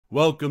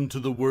Welcome to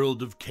the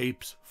world of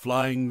capes,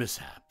 flying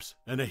mishaps,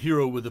 and a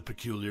hero with a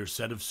peculiar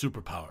set of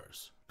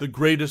superpowers. The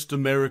Greatest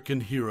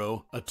American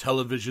Hero, a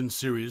television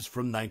series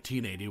from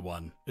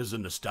 1981, is a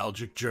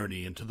nostalgic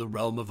journey into the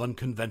realm of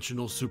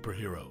unconventional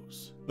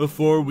superheroes.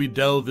 Before we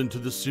delve into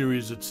the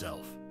series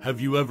itself,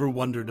 have you ever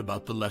wondered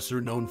about the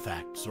lesser-known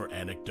facts or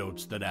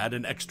anecdotes that add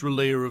an extra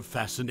layer of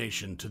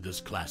fascination to this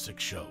classic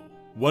show?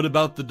 What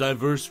about the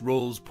diverse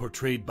roles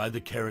portrayed by the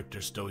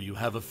characters? Do you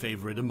have a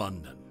favorite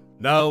among them?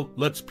 Now,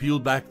 let's peel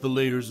back the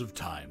layers of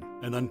time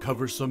and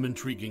uncover some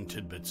intriguing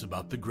tidbits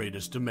about the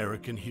Greatest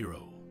American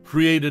Hero.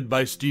 Created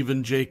by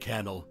Stephen J.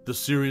 Cannell, the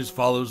series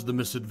follows the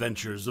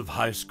misadventures of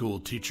high school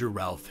teacher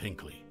Ralph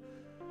Hinkley,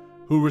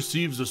 who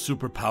receives a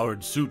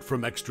superpowered suit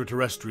from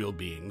extraterrestrial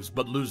beings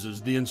but loses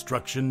the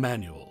instruction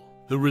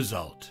manual. The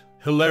result: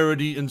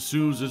 hilarity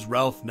ensues as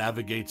Ralph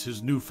navigates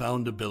his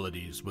newfound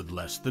abilities with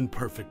less than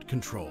perfect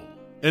control.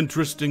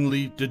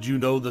 Interestingly, did you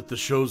know that the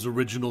show's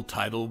original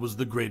title was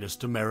The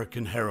Greatest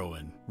American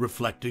Heroine,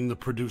 reflecting the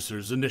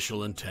producer's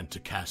initial intent to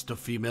cast a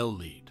female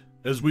lead?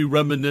 As we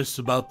reminisce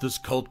about this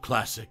cult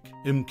classic,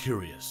 I'm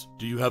curious,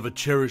 do you have a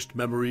cherished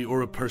memory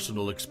or a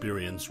personal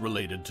experience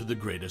related to The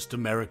Greatest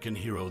American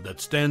Hero that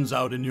stands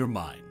out in your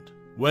mind?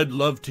 We'd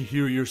love to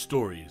hear your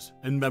stories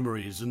and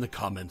memories in the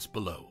comments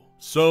below.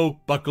 So,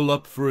 buckle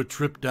up for a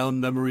trip down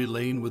memory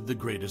lane with The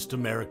Greatest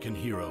American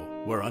Hero,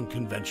 where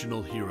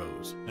unconventional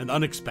heroes and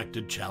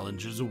unexpected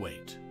challenges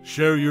await.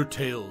 Share your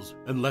tales,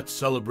 and let's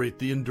celebrate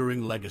the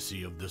enduring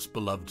legacy of this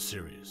beloved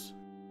series.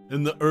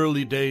 In the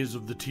early days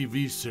of the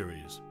TV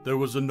series, there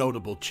was a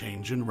notable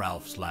change in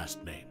Ralph's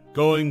last name,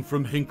 going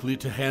from Hinkley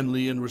to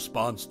Hanley in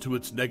response to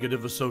its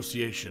negative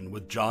association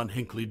with John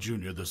Hinckley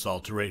Jr. This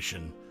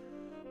alteration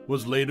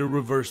was later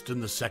reversed in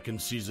the second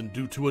season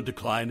due to a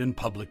decline in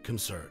public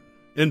concern.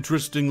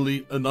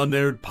 Interestingly, an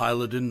unaired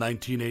pilot in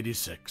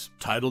 1986,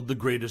 titled The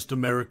Greatest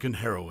American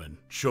Heroine,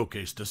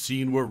 showcased a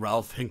scene where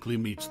Ralph Hinkley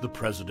meets the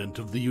President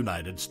of the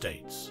United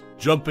States.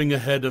 Jumping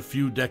ahead a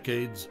few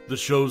decades, the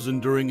show's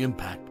enduring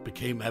impact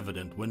became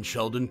evident when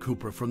Sheldon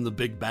Cooper from The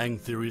Big Bang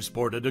Theory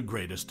sported a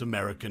Greatest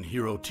American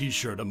Hero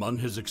t-shirt among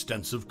his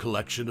extensive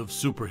collection of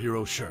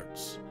superhero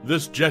shirts.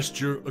 This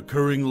gesture,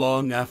 occurring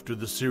long after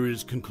the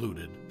series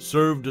concluded,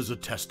 served as a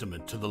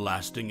testament to the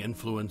lasting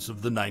influence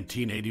of the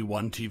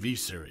 1981 TV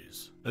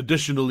series.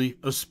 Additionally,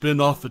 a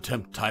spin-off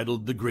attempt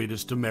titled The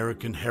Greatest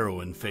American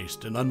Heroine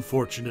faced an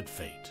unfortunate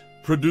fate.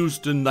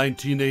 Produced in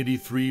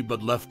 1983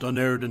 but left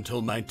unaired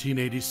until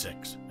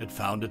 1986, it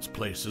found its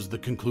place as the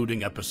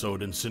concluding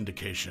episode in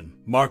syndication,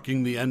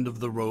 marking the end of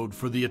the road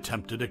for the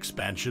attempted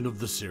expansion of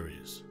the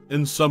series.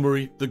 In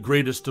summary, The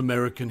Greatest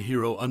American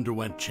Hero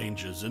underwent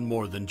changes in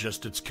more than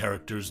just its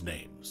characters'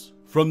 names.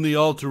 From the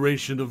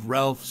alteration of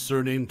Ralph's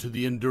surname to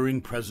the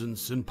enduring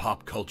presence in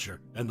pop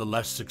culture and the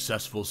less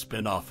successful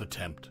spin-off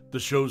attempt, the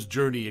show's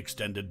journey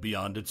extended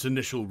beyond its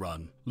initial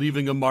run,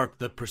 leaving a mark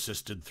that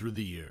persisted through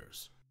the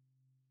years.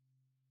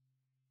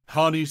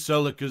 Connie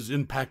Sellecca's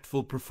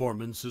impactful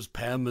performance as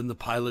Pam in the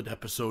pilot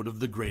episode of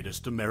The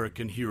Greatest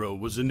American Hero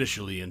was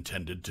initially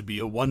intended to be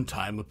a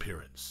one-time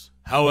appearance.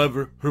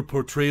 However, her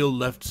portrayal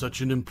left such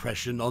an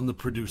impression on the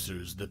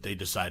producers that they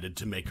decided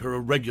to make her a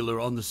regular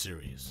on the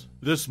series.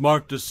 This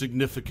marked a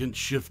significant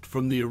shift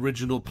from the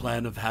original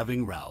plan of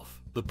having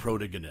Ralph, the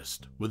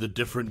protagonist, with a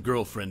different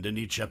girlfriend in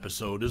each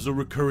episode as a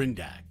recurring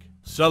gag.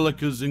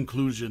 Sellecca's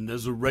inclusion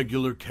as a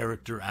regular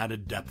character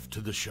added depth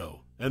to the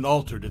show and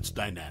altered its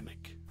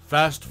dynamic.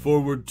 Fast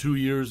forward 2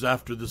 years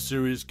after the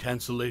series'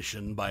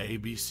 cancellation by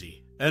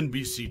ABC,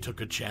 NBC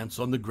took a chance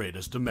on The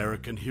Greatest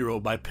American Hero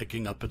by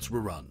picking up its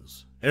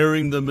reruns.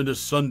 Airing them in a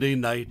Sunday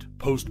night,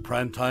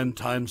 post-primetime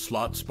time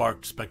slot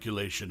sparked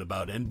speculation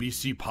about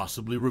NBC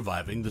possibly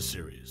reviving the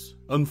series.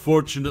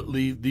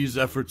 Unfortunately, these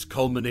efforts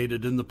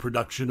culminated in the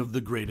production of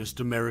The Greatest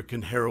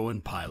American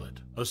Heroine pilot,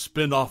 a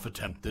spin-off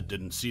attempt that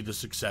didn't see the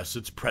success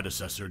its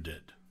predecessor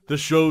did. The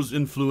show's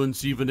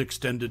influence even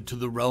extended to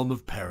the realm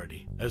of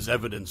parody, as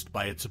evidenced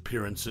by its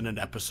appearance in an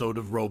episode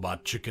of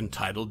Robot Chicken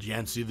titled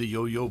Yancey the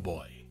Yo-Yo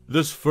Boy.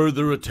 This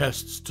further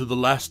attests to the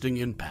lasting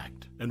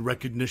impact and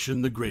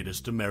recognition The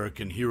Greatest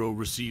American Hero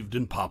received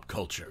in pop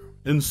culture.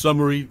 In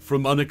summary,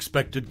 from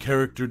unexpected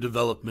character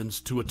developments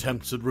to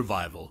attempts at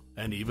revival,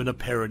 and even a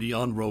parody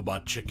on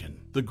Robot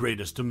Chicken, The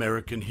Greatest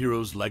American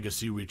Hero's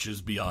legacy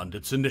reaches beyond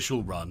its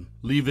initial run,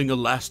 leaving a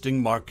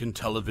lasting mark in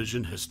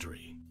television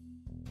history.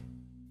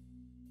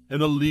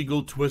 In a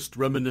legal twist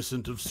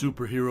reminiscent of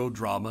superhero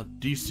drama,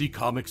 DC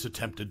Comics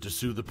attempted to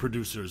sue the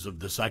producers of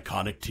this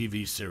iconic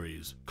TV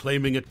series,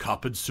 claiming it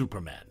copied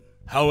Superman.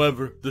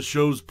 However, the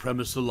show's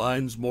premise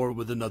aligns more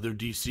with another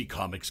DC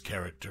Comics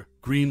character,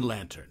 Green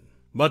Lantern.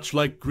 Much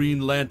like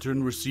Green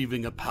Lantern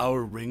receiving a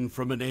power ring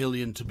from an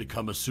alien to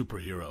become a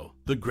superhero,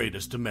 The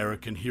Greatest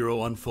American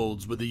Hero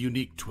unfolds with a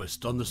unique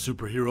twist on the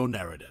superhero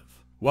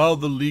narrative. While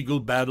the legal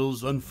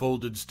battles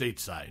unfolded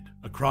stateside,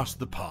 across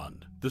the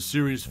pond, the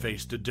series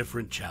faced a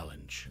different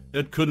challenge.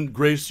 It couldn't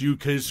grace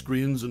UK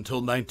screens until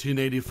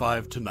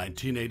 1985 to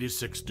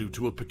 1986 due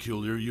to a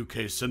peculiar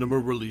UK cinema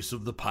release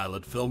of the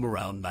pilot film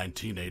around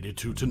 1982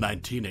 to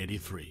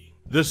 1983.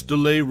 This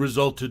delay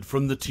resulted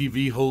from the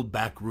TV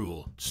holdback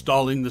rule,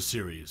 stalling the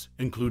series,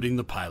 including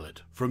the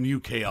pilot, from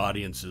UK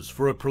audiences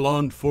for a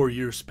prolonged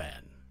 4-year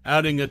span.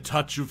 Adding a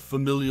touch of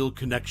familial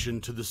connection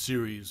to the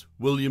series,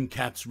 William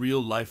Katt's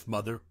real-life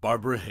mother,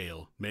 Barbara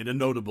Hale, made a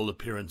notable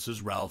appearance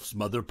as Ralph's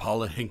mother,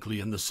 Paula Hinkley,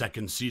 in the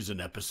second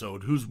season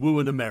episode Who's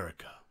Wooin'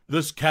 America.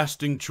 This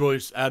casting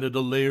choice added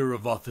a layer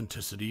of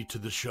authenticity to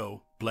the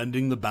show,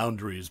 blending the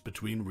boundaries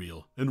between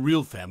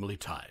real family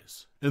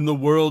ties. In the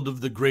world of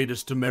the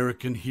greatest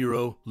American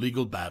hero,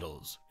 legal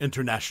battles,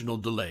 international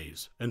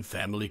delays, and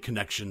family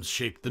connections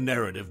shaped the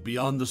narrative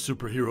beyond the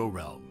superhero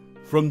realm.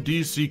 From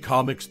DC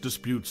Comics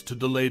disputes to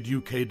delayed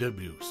UK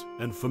debuts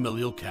and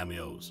familial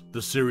cameos,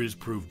 the series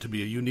proved to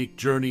be a unique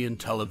journey in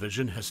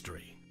television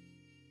history.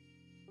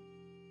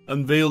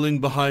 Unveiling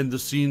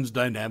behind-the-scenes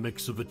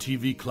dynamics of a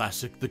TV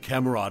classic, the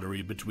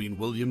camaraderie between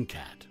William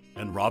Katt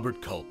and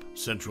Robert Culp,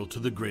 central to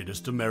the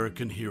greatest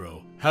American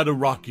hero, had a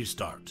rocky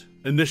start.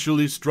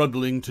 Initially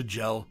struggling to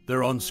gel,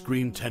 their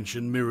on-screen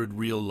tension mirrored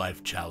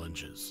real-life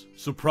challenges.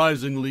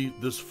 Surprisingly,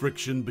 this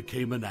friction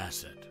became an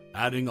asset,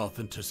 adding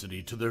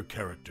authenticity to their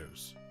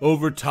characters.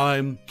 Over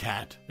time,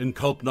 Katt and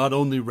Culp not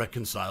only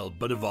reconciled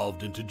but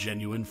evolved into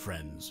genuine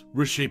friends,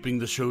 reshaping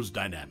the show's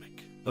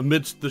dynamic.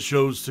 Amidst the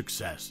show's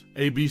success,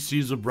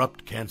 ABC's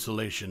abrupt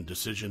cancellation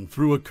decision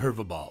threw a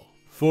curveball.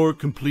 4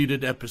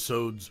 completed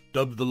episodes,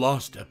 dubbed the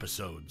Lost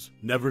Episodes,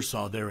 never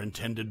saw their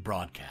intended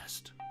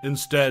broadcast.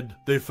 Instead,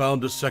 they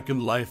found a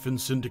second life in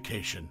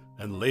syndication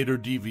and later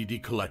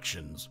DVD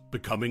collections,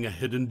 becoming a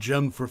hidden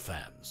gem for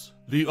fans.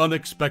 The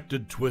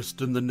unexpected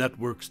twist in the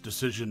network's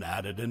decision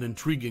added an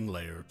intriguing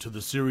layer to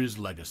the series'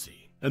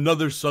 legacy.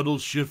 Another subtle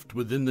shift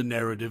within the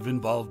narrative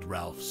involved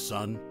Ralph's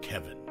son,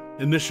 Kevin.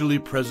 Initially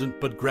present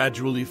but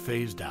gradually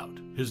phased out,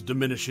 his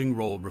diminishing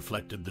role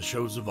reflected the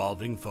show's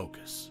evolving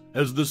focus.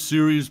 As the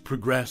series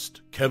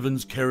progressed,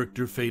 Kevin's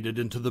character faded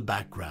into the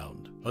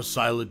background, a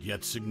silent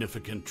yet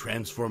significant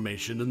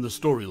transformation in the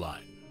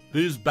storyline.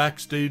 These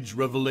backstage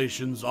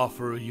revelations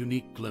offer a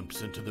unique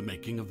glimpse into the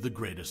making of the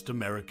greatest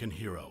American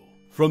hero.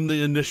 From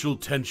the initial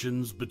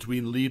tensions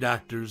between lead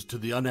actors to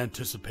the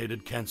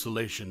unanticipated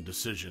cancellation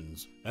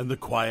decisions and the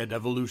quiet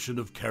evolution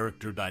of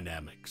character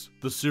dynamics,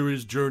 the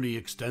series' journey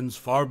extends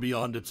far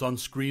beyond its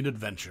on-screen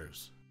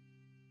adventures.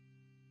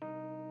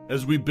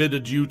 As we bid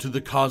adieu to the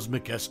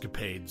cosmic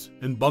escapades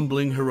and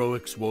bumbling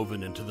heroics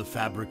woven into the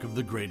fabric of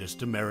the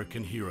greatest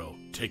American hero,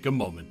 take a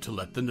moment to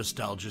let the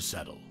nostalgia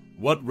settle.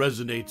 What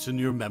resonates in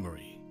your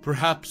memory?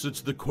 Perhaps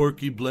it's the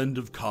quirky blend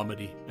of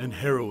comedy and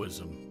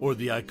heroism, or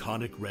the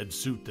iconic red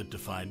suit that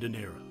defined an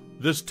era.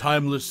 This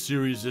timeless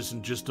series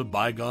isn't just a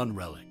bygone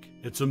relic,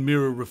 it's a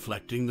mirror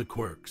reflecting the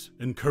quirks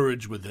and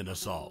courage within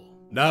us all.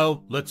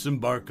 Now, let's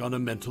embark on a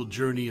mental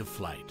journey of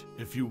flight,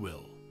 if you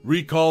will.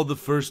 Recall the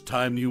first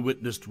time you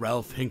witnessed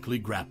Ralph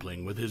Hinkley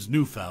grappling with his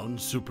newfound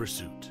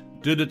supersuit.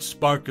 Did it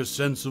spark a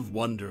sense of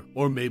wonder,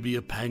 or maybe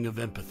a pang of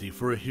empathy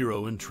for a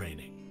hero in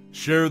training?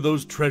 Share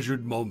those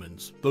treasured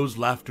moments, those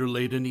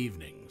laughter-laden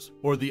evenings,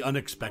 or the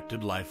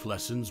unexpected life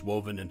lessons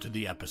woven into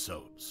the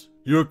episodes.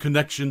 Your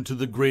connection to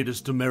the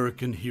greatest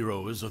American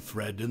hero is a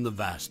thread in the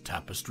vast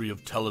tapestry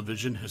of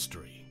television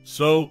history.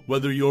 So,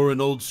 whether you're an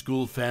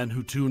old-school fan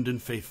who tuned in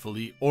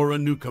faithfully or a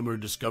newcomer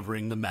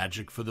discovering the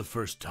magic for the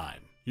first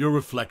time, your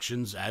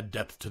reflections add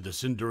depth to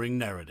this enduring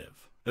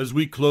narrative. As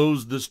we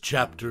close this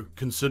chapter,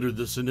 consider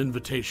this an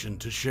invitation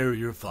to share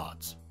your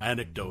thoughts,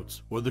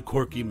 anecdotes, or the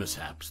quirky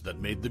mishaps that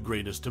made the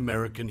greatest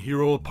American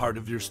hero a part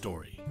of your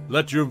story.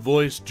 Let your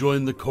voice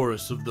join the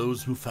chorus of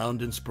those who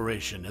found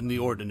inspiration in the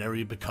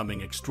ordinary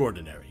becoming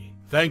extraordinary.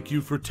 Thank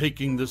you for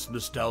taking this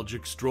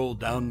nostalgic stroll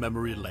down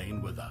memory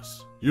lane with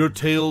us. Your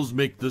tales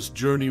make this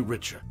journey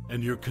richer,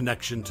 and your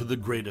connection to the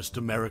greatest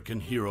American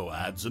hero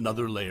adds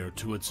another layer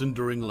to its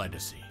enduring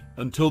legacy.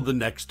 Until the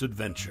next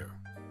adventure,